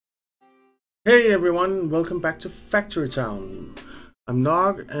Hey everyone, welcome back to Factory Town. I'm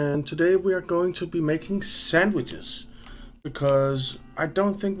Nog, and today we are going to be making sandwiches because I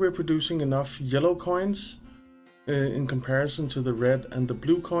don't think we're producing enough yellow coins in comparison to the red and the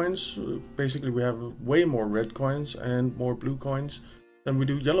blue coins. Basically, we have way more red coins and more blue coins than we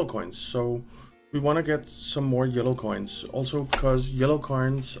do yellow coins. So we want to get some more yellow coins. Also because yellow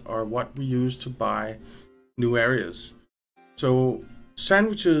coins are what we use to buy new areas. So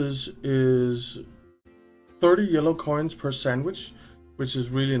sandwiches is 30 yellow coins per sandwich, which is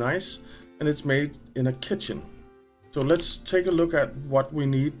really nice, and it's made in a kitchen. So let's take a look at what we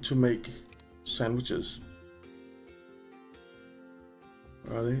need to make sandwiches.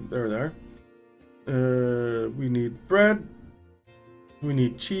 Are they? They're there. We need bread, we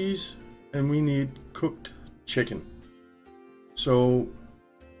need cheese, and we need cooked chicken. So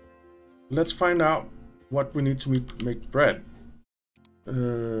let's find out what we need to make bread.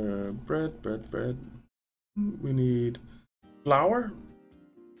 Bread. We need flour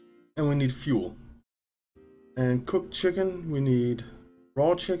and we need fuel. And cooked chicken, we need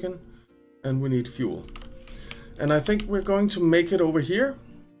raw chicken and we need fuel. And I think we're going to make it over here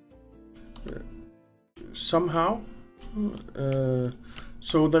somehow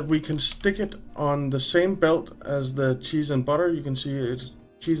so that we can stick it on the same belt as the cheese and butter. You can see it,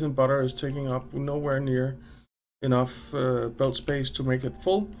 cheese and butter is taking up nowhere near enough belt space to make it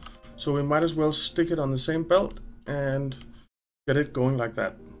full. So we might as well stick it on the same belt and get it going like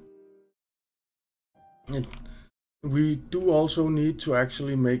that. And we do also need to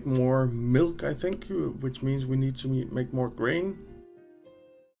actually make more milk, I think, which means we need to make more grain.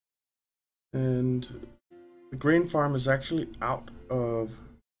 And the grain farm is actually out of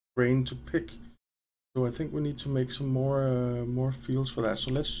grain to pick. So I think we need to make some more fields for that.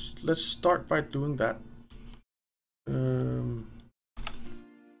 So let's start by doing that.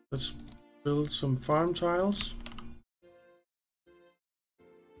 Let's build some farm tiles.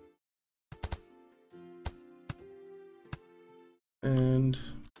 And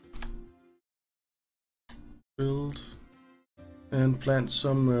build and plant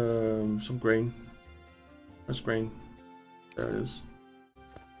some grain. Where's grain? There it is.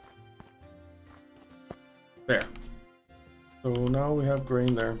 There. So now we have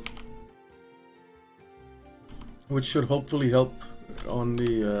grain there, which should hopefully help on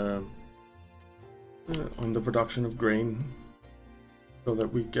the production of grain, so that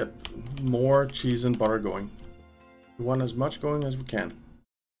we get more cheese and butter going. We want as much going as we can.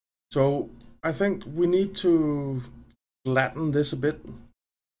 So I think we need to flatten this a bit.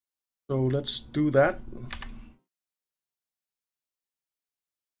 So let's do that.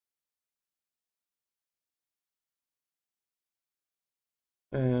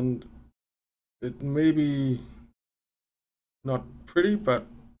 And it may be not pretty, but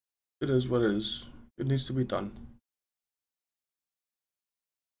it is what it is. It needs to be done.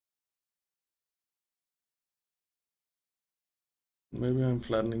 Maybe I'm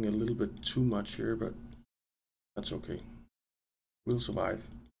flattening a little bit too much here, but that's okay. We'll survive.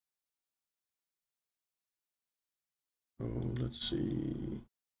 So let's see.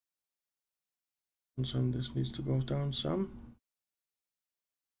 Some this needs to go down some.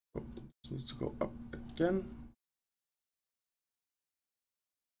 Oh, this needs to go up again.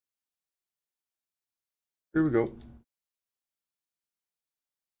 Here we go.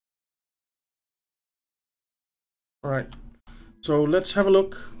 All right. So let's have a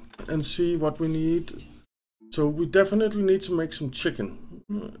look and see what we need. So we definitely need to make some chicken,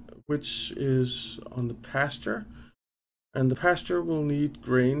 which is on the pasture. And the pasture will need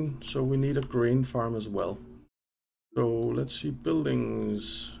grain, so we need a grain farm as well. So let's see,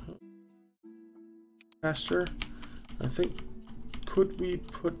 buildings. Pasture. I think, could we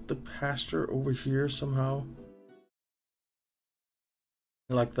put the pasture over here somehow?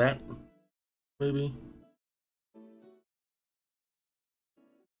 Like that, maybe.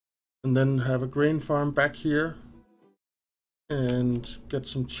 And then have a grain farm back here. And get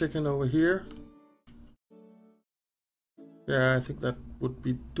some chicken over here. Yeah, I think that would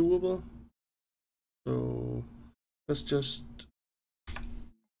be doable. So let's just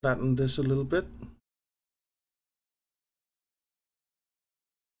flatten this a little bit.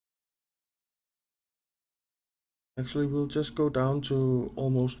 Actually, we'll just go down to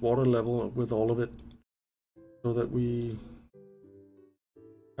almost water level with all of it, so that we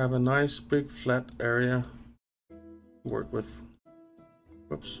have a nice big flat area to work with.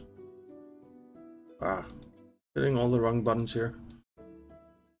 Whoops. Ah, hitting all the wrong buttons here.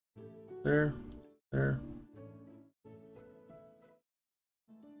 There.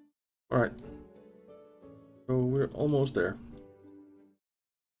 Alright. So we're almost there.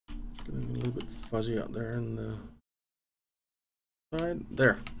 Getting a little bit fuzzy out there in the side.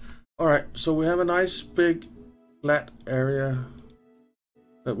 There. Alright, so we have a nice big flat area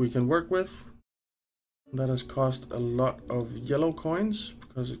that we can work with. That has cost a lot of yellow coins,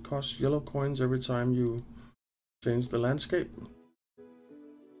 because it costs yellow coins every time you change the landscape.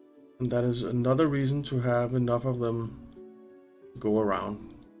 And that is another reason to have enough of them to go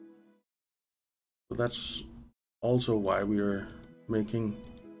around. So that's also why we are making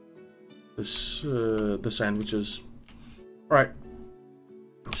this the sandwiches. All right.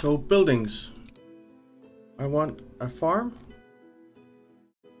 So buildings. I want a farm.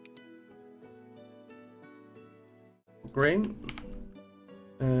 Grain.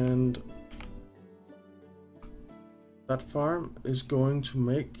 And that farm is going to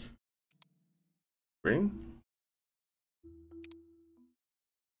make grain.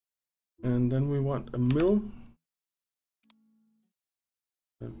 And then we want a mill.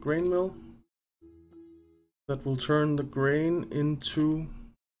 A grain mill that will turn the grain into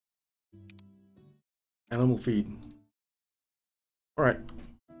animal feed. All right,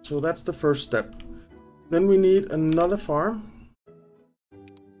 so that's the first step. Then we need another farm.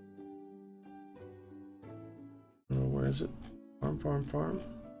 Oh, where is it? Farm.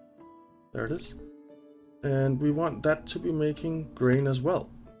 There it is. And we want that to be making grain as well.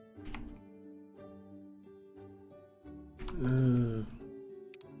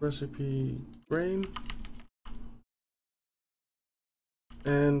 Recipe grain.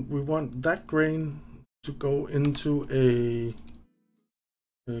 And we want that grain to go into a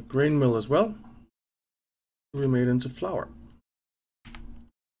grain mill as well. We made into flour.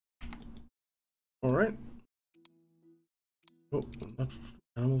 All right. Oh, not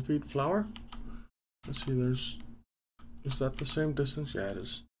animal feed, flour. Let's see, is that the same distance? Yeah, it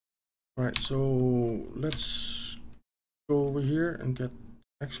is. All right, so let's go over here and get,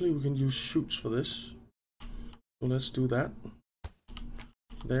 actually we can use chutes for this. So let's do that.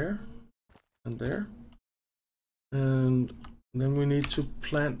 There and there. And then we need to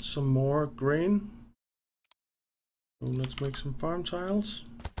plant some more grain. So let's make some farm tiles.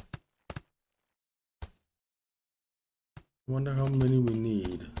 Wonder how many we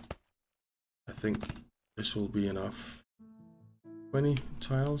need. I think this will be enough. 20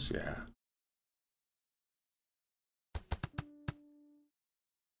 tiles, yeah.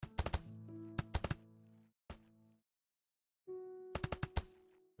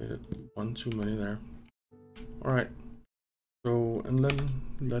 One too many there. All right. So, and then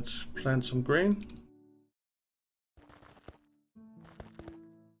let's plant some grain.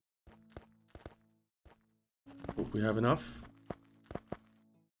 Hope we have enough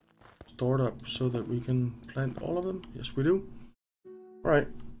stored up so that we can plant all of them. Yes, we do. All right.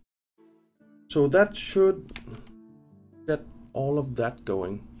 So that should get all of that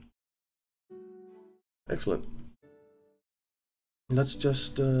going. Excellent. Let's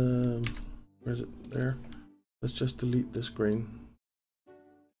just, where is it? There. Let's just delete this grain.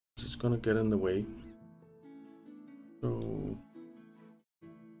 It's gonna get in the way. So,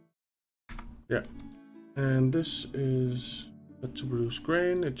 yeah. And this is set to produce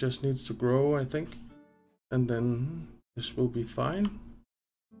grain. It just needs to grow, I think. And then this will be fine.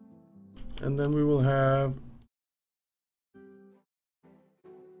 And then we will have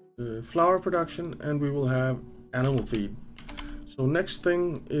the flour production, and we will have animal feed. So next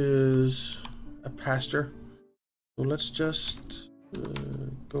thing is a pasture. So let's just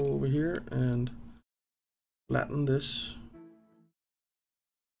go over here and flatten this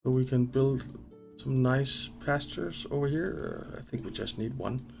so we can build some nice pastures over here. I think we just need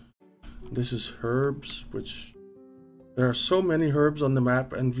one. This is herbs, which there are so many herbs on the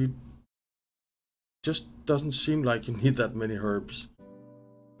map, and you just doesn't seem like you need that many herbs.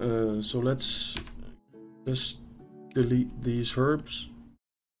 So let's just delete these herbs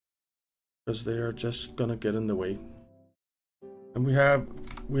because they are just gonna get in the way. And we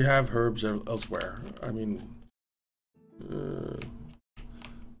have herbs elsewhere. I mean,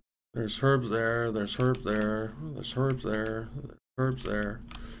 there's herbs there, there's herbs there, there's herbs there, there's herbs there.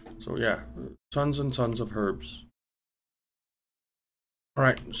 So yeah, tons and tons of herbs. All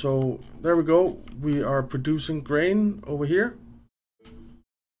right, so there we go. We are producing grain over here,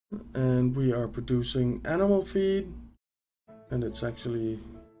 and we are producing animal feed, and it's actually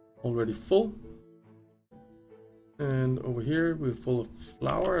already full. And over here we're full of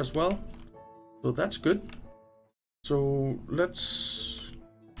flour as well, so that's good. So let's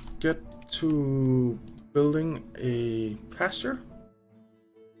get to building a pasture.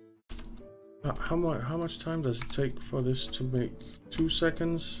 How much time does it take for this to make? 2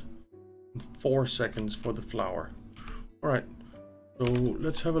 seconds and 4 seconds for the flour. All right, So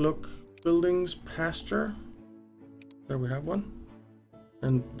let's have a look. Buildings, pasture. There we have one.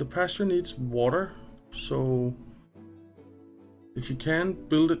 And the pasture needs water. So if you can,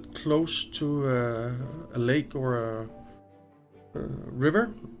 build it close to a lake or a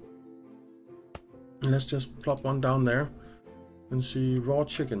river. And let's just plop one down there and see raw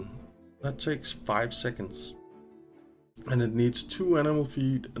chicken. That takes 5 seconds. And it needs 2 animal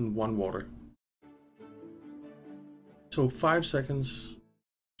feed and 1 water. So 5 seconds,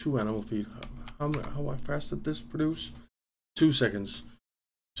 2 animal feed. How fast did this produce? 2 seconds.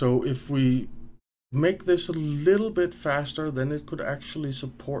 So if we make this a little bit faster, then it could actually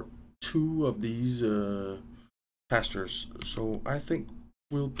support 2 of these pastures. So I think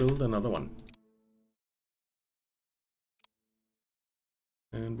we'll build another one.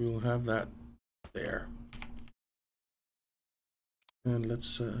 And we'll have that there. And let's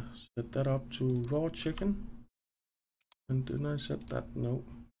set that up to raw chicken. And didn't I set that? No.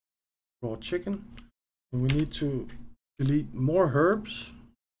 Raw chicken. And we need to delete more herbs.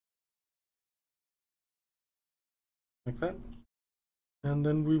 Like that. And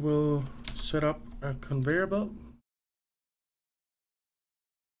then we will set up a conveyor belt.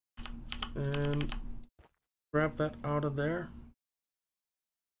 And grab that out of there.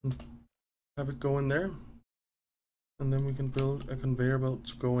 And have it go in there. And then we can build a conveyor belt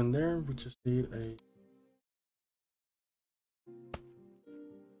to go in there. We just need a...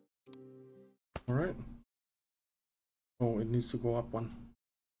 Alright. Oh, it needs to go up one.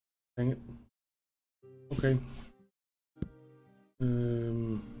 Dang it. Okay.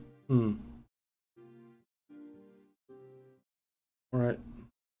 Alright.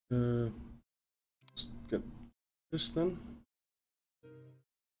 Let's get this then.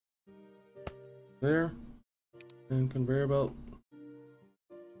 There. And conveyor belt.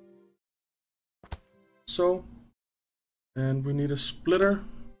 So. And we need a splitter.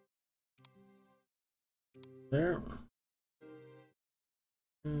 There.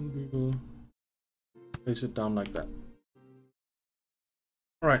 And we will place it down like that.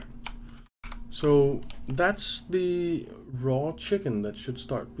 Alright. So that's the raw chicken that should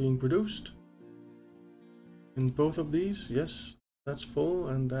start being produced. In both of these, yes, that's full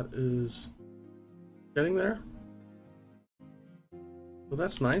and that is getting there. So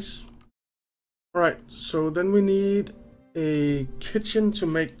that's nice. Alright, so then we need a kitchen to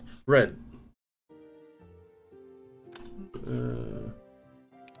make bread.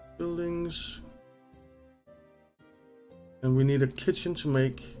 Buildings. And we need a kitchen to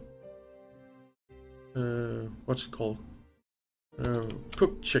make what's it called?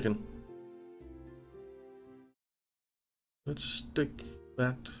 Cooked chicken. Let's stick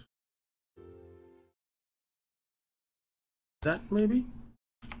that maybe.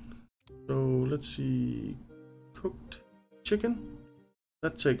 So let's see, cooked chicken.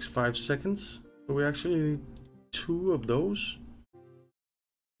 That takes 5 seconds. So we actually need 2 of those.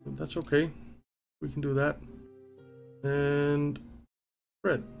 But that's okay. We can do that. And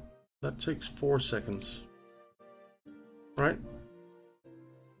bread. That takes 4 seconds. Right.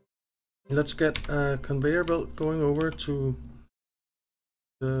 Let's get a conveyor belt going over to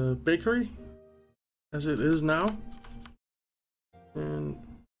the bakery as it is now. And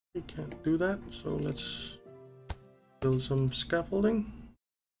we can't do that, so let's build some scaffolding.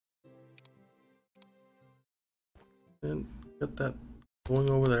 And get that going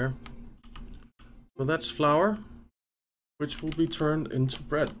over there. So that's flour, which will be turned into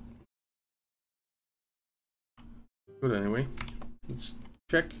bread. Good anyway. Let's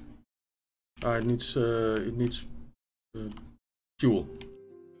check. It needs fuel.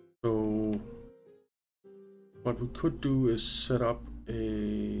 So what we could do is set up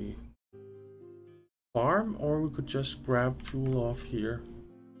a farm, or we could just grab fuel off here.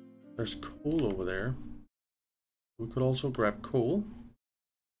 There's coal over there. We could also grab coal,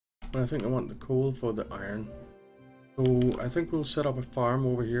 but I think I want the coal for the iron. So I think we'll set up a farm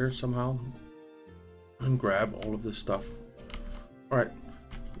over here somehow and grab all of this stuff. Alright,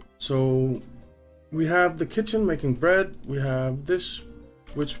 so we have the kitchen making bread. We have this,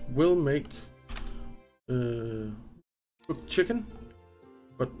 which will make cooked chicken.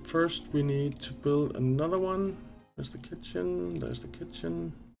 But first we need to build another one. There's the kitchen, there's the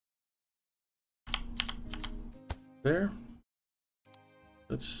kitchen. There.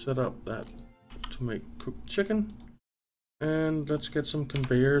 Let's set up that to make cooked chicken. And let's get some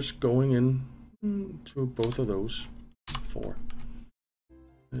conveyors going in to both of those. 4.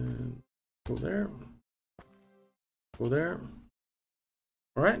 And go there. Go there.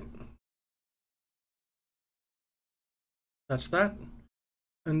 Alright. That's that.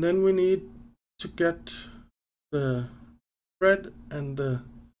 And then we need to get the bread and the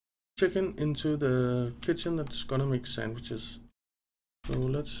chicken into the kitchen that's gonna make sandwiches. So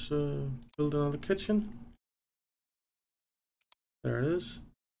let's build another kitchen. There it is.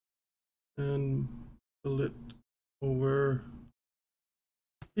 And build it over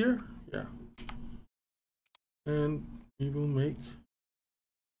here. Yeah. And we will make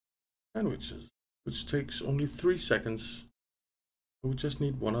sandwiches, which takes only 3 seconds. We just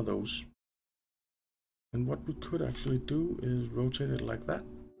need one of those. And what we could actually do is rotate it like that.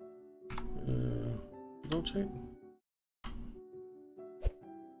 Rotate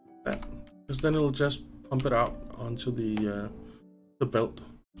that, because then it'll just pump it out onto the belt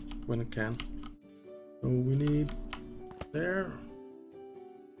when it can. So we need there.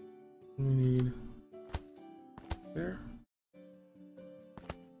 We need there.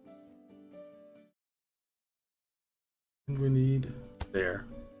 And we need there.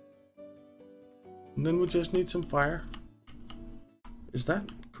 And then we just need some fire. Is that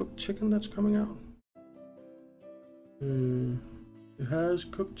cooked chicken that's coming out? It has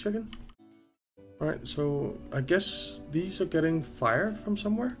cooked chicken. Alright, so I guess these are getting fire from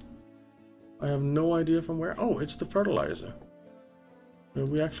somewhere. I have no idea from where. Oh, it's the fertilizer.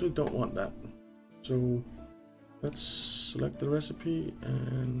 We actually don't want that. So let's select the recipe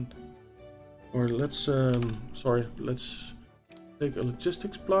and... Or let's, let's take a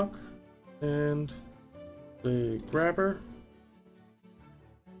logistics block and the grabber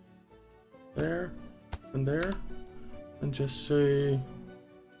there and there, and just say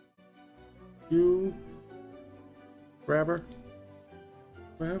you grabber.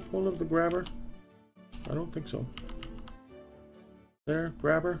 Do I have all of the grabber? I don't think so. There,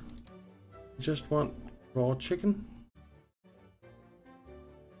 grabber. Just want raw chicken.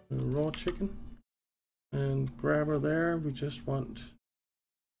 Raw chicken. And grabber there, we just want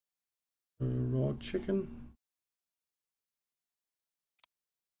raw chicken.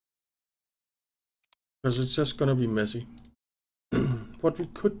 Because it's just gonna be messy. What we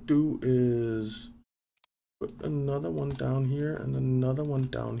could do is put another one down here and another one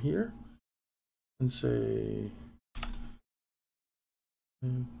down here and say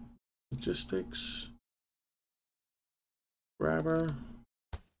logistics grabber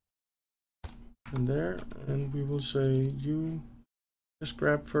and there, and we will say you just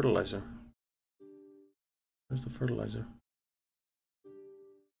grab fertilizer. Where's the fertilizer?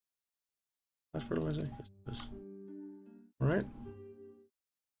 That fertilizer? Yes, it is. All right.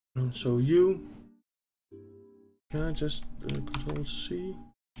 So you, can I just Control C,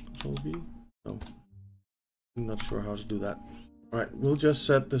 Control V? No, I'm not sure how to do that. All right, we'll just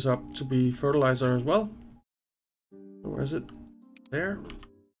set this up to be fertilizer as well. So where is it? There.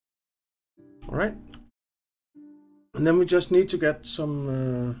 All right. And then we just need to get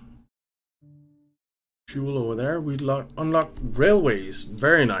some fuel over there. We unlocked railways.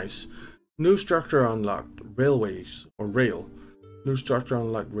 Very nice. New structure unlocked. Railways or rail. New structure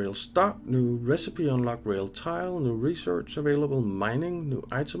unlocked rail stock. New recipe unlocked rail tile. New research available mining. New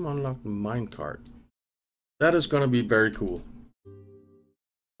item unlocked minecart. That is going to be very cool.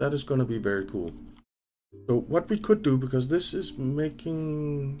 That is going to be very cool. So what we could do, because this is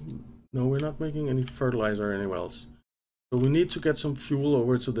making... No, we're not making any fertilizer anywhere else. So we need to get some fuel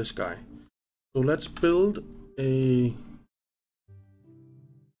over to this guy. So let's build a...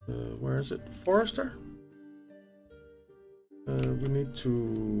 where is it? Forester? We need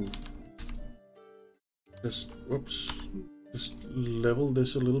to just, whoops, just level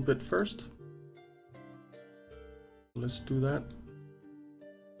this a little bit first. Let's do that.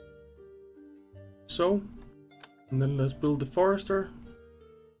 So, and then let's build the forester.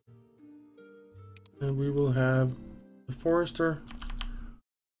 And we will have the forester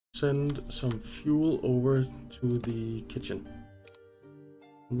send some fuel over to the kitchen.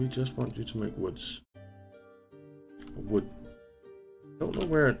 And we just want you to make woods. Wood. Don't know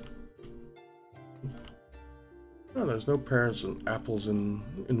where it... Oh, there's no pears and apples in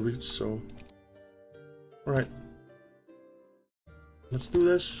reach, so... Alright. Let's do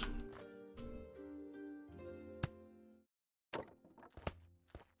this.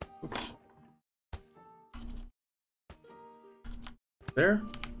 Oops. There.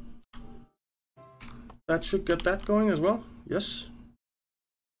 That should get that going as well. Yes.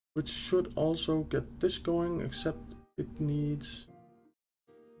 Which should also get this going, except it needs...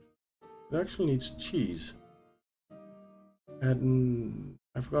 It actually needs cheese. And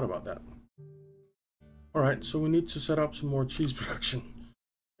I forgot about that. Alright, so we need to set up some more cheese production.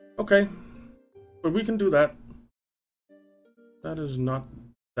 Okay. But we can do that. That is not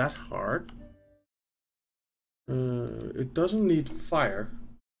that hard. It doesn't need fire.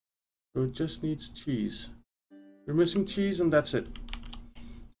 So it just needs cheese. We're missing cheese and that's it.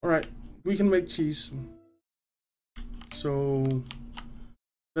 Alright, we can make cheese. So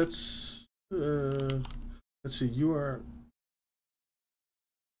let's see, you're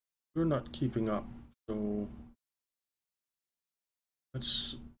not keeping up. So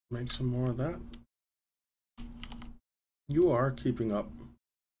let's make some more of that. You are keeping up,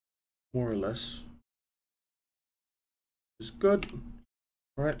 more or less. Is good.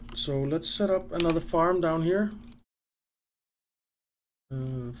 Alright, so let's set up another farm down here.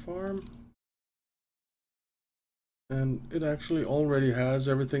 Farm. And it actually already has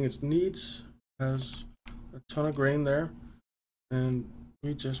everything it needs. It has a ton of grain there. And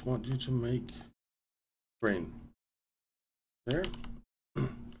we just want you to make grain. There.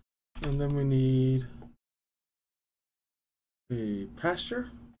 And then we need a pasture.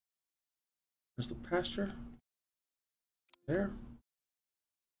 There's the pasture. There.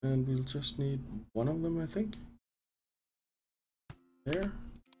 And we'll just need one of them, I think. There.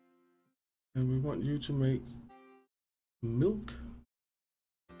 And we want you to make milk.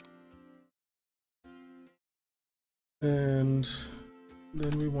 And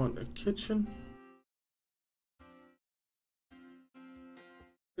then we want a kitchen.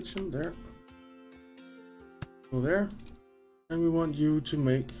 Kitchen there. Go there. And we want you to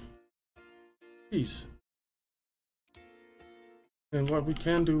make cheese. And what we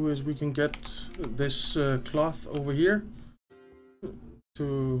can do is we can get this cloth over here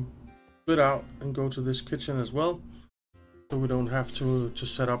to split out and go to this kitchen as well, so we don't have to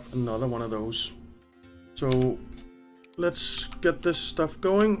set up another one of those. So let's get this stuff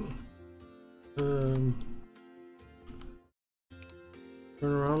going. Turn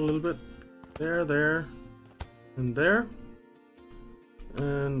around a little bit. There, and there.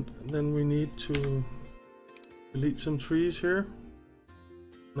 And then we need to delete some trees here.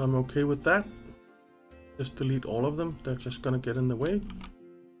 And I'm okay with that. Just delete all of them. They're just gonna get in the way.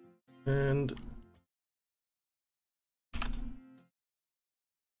 And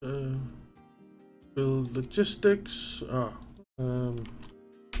build logistics.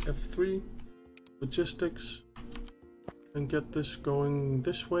 F3 logistics, and get this going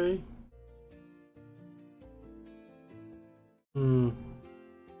this way.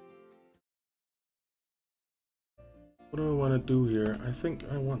 What do I want to do here? I think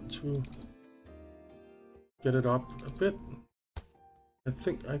I want to get it up a bit. I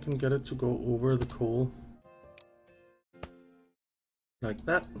think I can get it to go over the coal. Like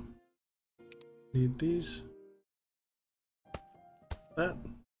that. Need these. That.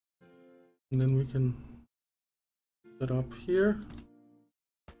 And then we can set up here.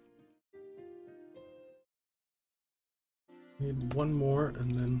 Need one more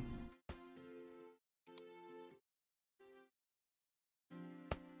and then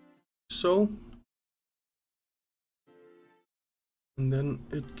so, and then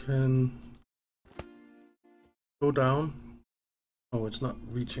it can go down. Oh, it's not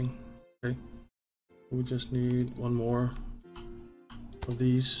reaching. Okay, we just need one more of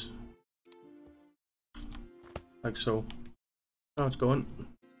these, like so. Now it's going,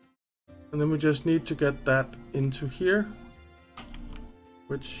 and then we just need to get that into here,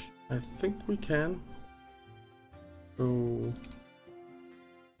 which I think we can. So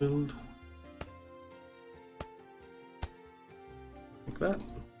build like that.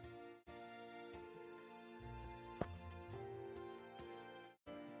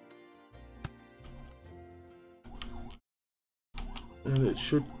 And it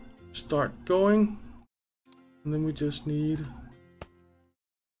should start going. And then we just need,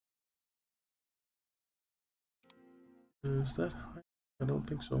 is that high? I don't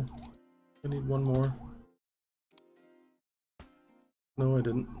think so. I need one more. No, I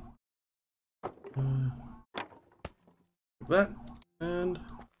didn't. Like that, and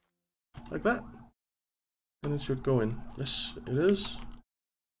like that, and it should go in. Yes, it is.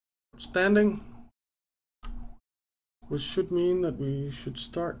 Outstanding. Which should mean that we should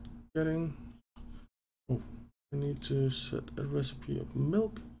start getting. Oh, I need to set a recipe of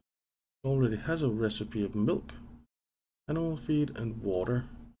milk. It already has a recipe of milk, animal feed, and water.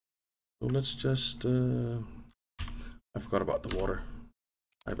 So let's just. I forgot about the water.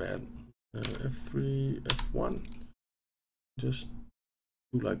 My bad. F3, F1. Just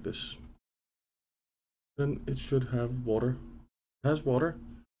do like this. Then it should have water. It has water.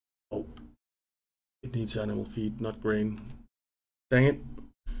 Oh, it needs animal feed, not grain. Dang it.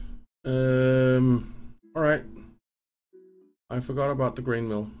 All right. I forgot about the grain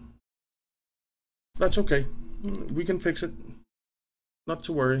mill. That's okay. We can fix it. Not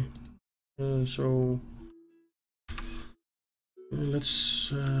to worry. So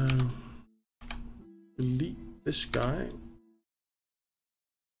let's delete this guy.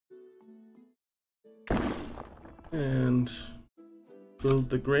 And build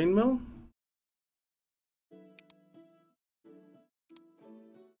the grain mill.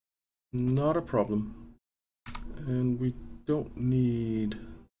 Not a problem. And we don't need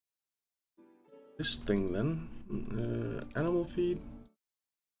this thing then. Animal feed.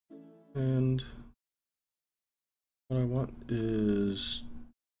 And what I want is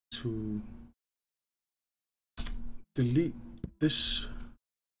to delete this.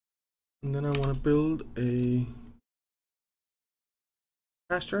 And then I want to build a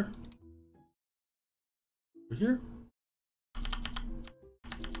pasture over here.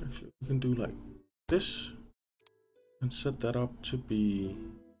 Actually, we can do like this and set that up to be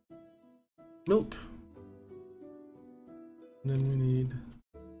milk. And then we need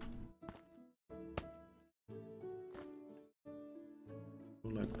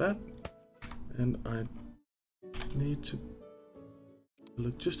like that, and I need to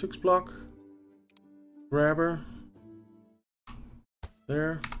logistics block, grabber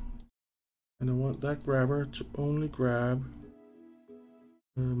there, and I want that grabber to only grab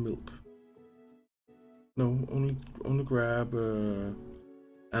milk. No, only grab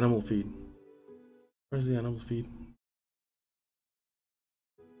animal feed. Where's the animal feed?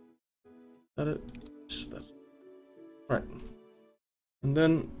 Is that it? That's right. And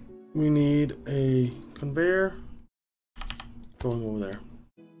then we need a conveyor going over there.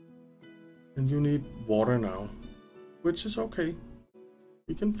 And you need water now, which is okay.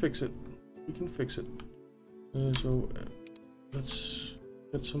 We can fix it. We can fix it. So let's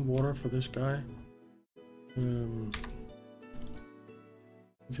get some water for this guy.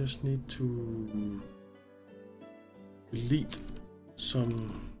 Just need to delete some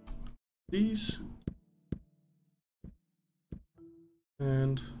of these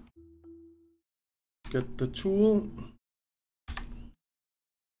and get the tool.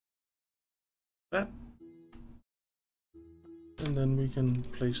 That, and then we can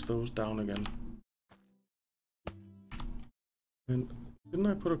place those down again. And didn't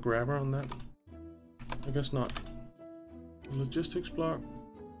I put a grabber on that? I guess not. Logistics block,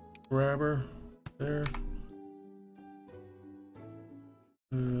 grabber there,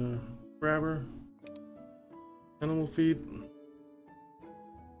 grabber, animal feed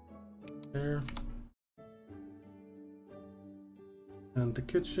there, and the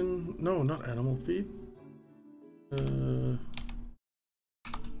kitchen. No, not animal feed. I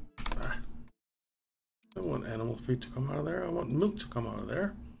don't want animal feed to come out of there. I want milk to come out of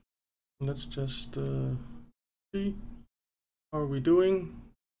there. Let's just see. How are we doing?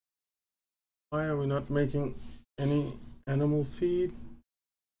 Why are we not making any animal feed?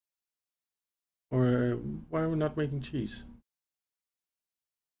 Or why are we not making cheese?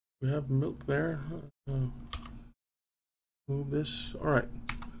 We have milk there. Move this. All right,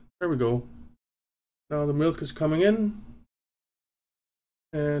 there we go. Now the milk is coming in,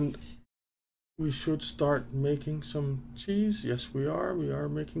 and we should start making some cheese. Yes, we are. We are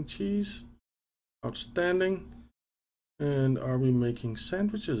making cheese. Outstanding. And are we making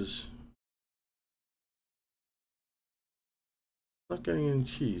sandwiches? Not getting any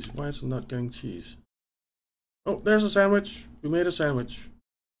cheese. Why is it not getting cheese? Oh, there's a sandwich. We made a sandwich.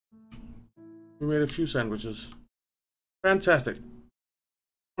 We made a few sandwiches. Fantastic.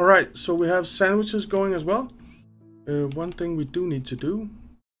 All right, so we have sandwiches going as well. One thing we do need to do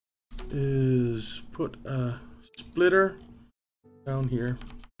is put a splitter down here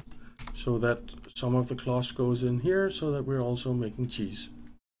so that some of the cloth goes in here so that we're also making cheese.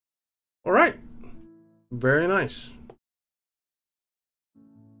 All right, very nice.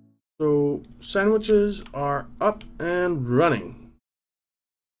 So sandwiches are up and running.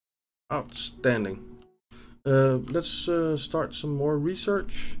 Outstanding. Let's start some more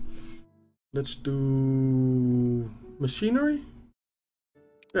research. Let's do machinery.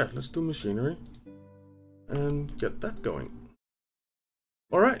 Yeah, let's do machinery and get that going.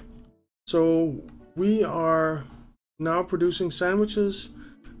 All right, so we are now producing sandwiches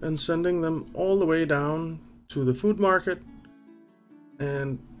and sending them all the way down to the food market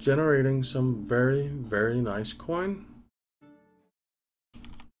and generating some very, very nice coin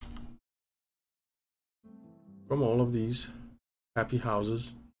from all of these happy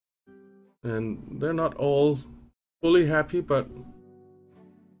houses. And they're not all fully happy, but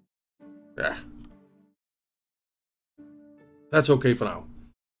yeah, that's okay for now.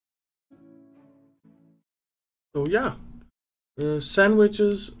 So yeah, the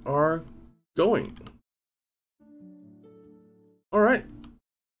sandwiches are going. All right,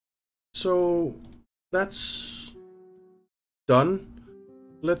 so that's done.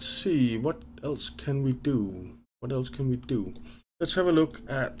 Let's see, what else can we do? What else can we do? Let's have a look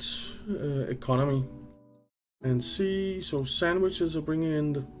at economy and see. So sandwiches are bringing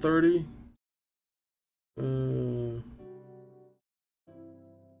in the 30.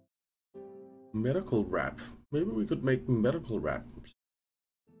 Medical wrap. Maybe we could make medical wrap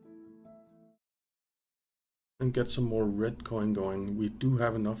and get some more red coin going. We do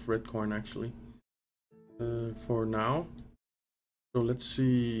have enough red coin actually for now. So let's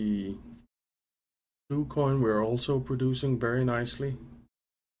see. Blue coin we're also producing very nicely.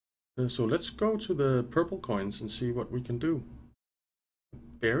 So let's go to the purple coins and see what we can do.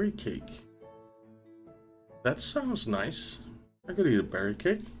 Berry cake. That sounds nice. I could eat a berry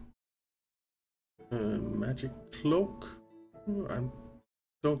cake. Magic cloak. I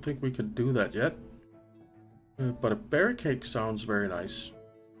don't think we could do that yet. But a berry cake sounds very nice.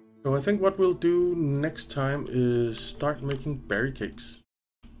 So I think what we'll do next time is start making berry cakes.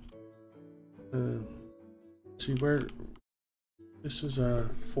 See where... This is a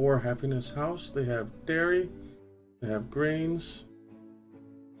 4 happiness house. They have dairy, they have grains,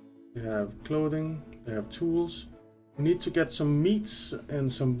 they have clothing, they have tools. We need to get some meats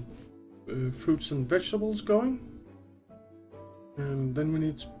and some fruits and vegetables going. And then we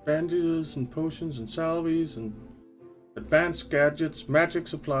need bandages and potions and salvies and advanced gadgets, magic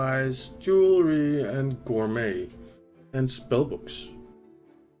supplies, jewelry, and gourmet, and spellbooks.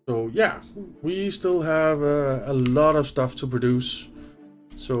 So yeah, we still have a lot of stuff to produce.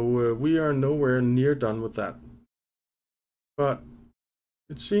 So we are nowhere near done with that. But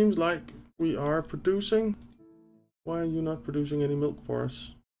it seems like we are producing. Why are you not producing any milk for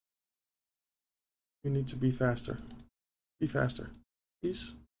us? You need to be faster. Be faster,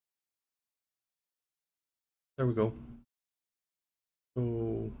 please. There we go.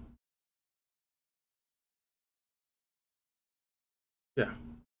 So yeah.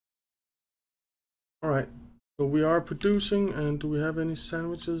 All right. So we are producing, and do we have any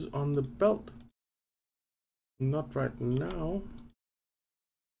sandwiches on the belt? Not right now.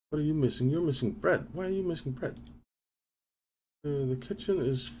 What are you missing? You're missing bread. Why are you missing bread? The kitchen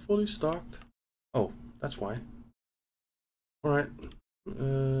is fully stocked. Oh, that's why. All right.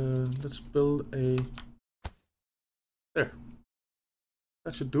 Let's build a... There.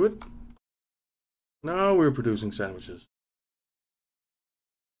 That should do it. Now we're producing sandwiches.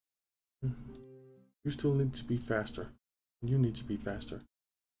 You still need to be faster. You need to be faster.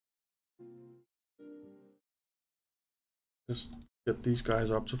 Just get these guys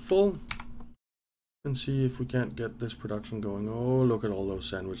up to full and see if we can't get this production going. Oh, look at all those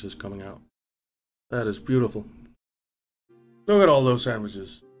sandwiches coming out. That is beautiful. Look at all those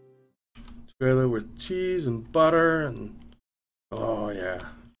sandwiches. Together with cheese and butter and... Oh, yeah.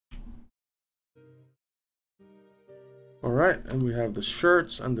 Alright, and we have the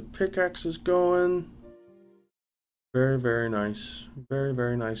shirts and the pickaxes going. Very, very nice. Very,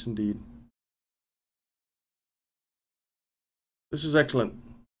 very nice indeed. This is excellent.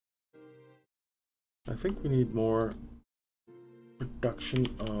 I think we need more production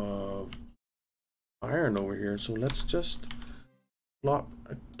of iron over here. So let's just plop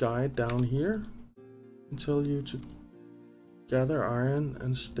a guy down here and tell you to gather iron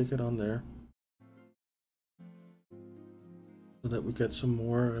and stick it on there. So that we get some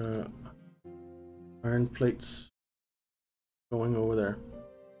more iron plates going over there.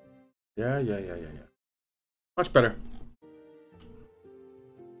 Yeah. Much better.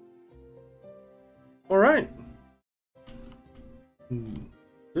 All right.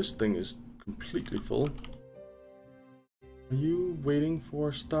 This thing is completely full. Are you waiting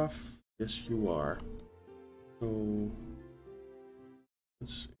for stuff? Yes, you are. So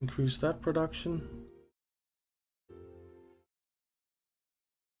let's increase that production.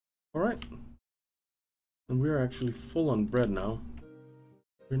 All right. And we are actually full on bread now.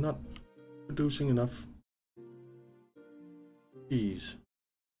 We're not producing enough cheese.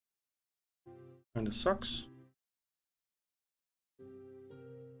 Kinda sucks.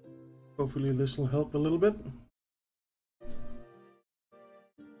 Hopefully this will help a little bit.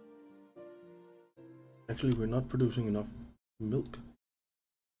 Actually, we're not producing enough milk.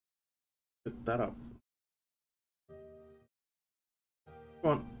 Get that up.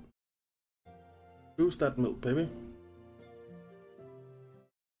 Come on. Use that milk, baby.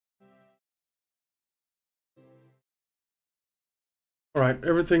 Alright,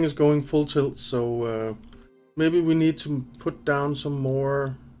 everything is going full tilt, so maybe we need to put down some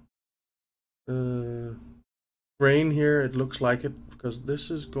more grain here. It looks like it, because this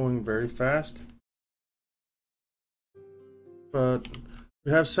is going very fast. But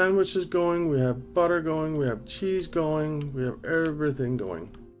we have sandwiches going, we have butter going, we have cheese going, we have everything going.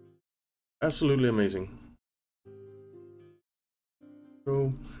 Absolutely amazing.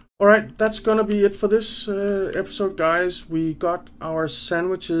 So, alright, that's gonna be it for this episode, guys. We got our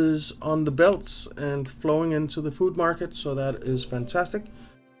sandwiches on the belts and flowing into the food market, so that is fantastic.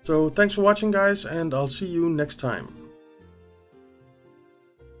 So thanks for watching, guys, and I'll see you next time.